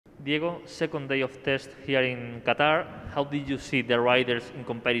Diego, second day of test here in Qatar. How did you see the riders in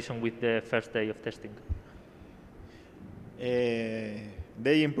comparison with the first day of testing?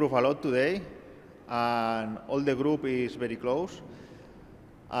 They improve a lot today, and all the group is very close.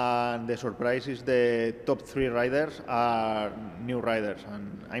 And the surprise is the top 3 riders are new riders,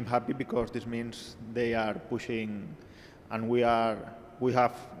 and I'm happy because this means they are pushing, and we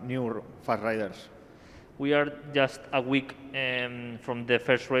have new fast riders. We are just a week from the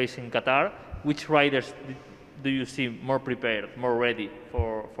first race in Qatar. Which riders do you see more prepared, more ready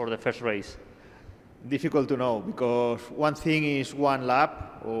for the first race? Difficult to know because one thing is one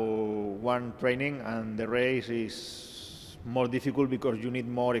lap or one training, and the race is more difficult because you need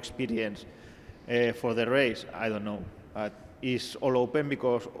more experience for the race. I don't know, but it's all open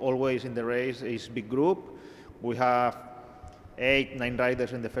because always in the race is big group. We have 8, 9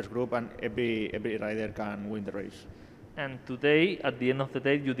 riders in the first group, and every rider can win the race. And today, at the end of the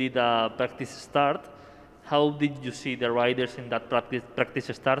day, you did a practice start. How did you see the riders in that practice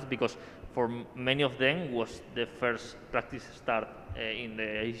start? Because for many of them was the first practice start in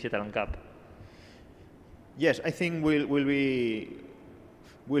the Asia Talent Cup. Yes, I think will be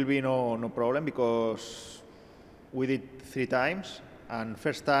no problem because we did 3 times, and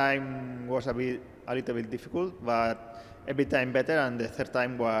first time was a little bit difficult, but every time better, and the third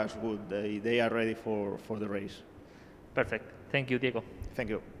time was good. They are ready for the race. Perfect. Thank you, Diego. Thank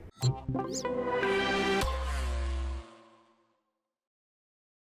you.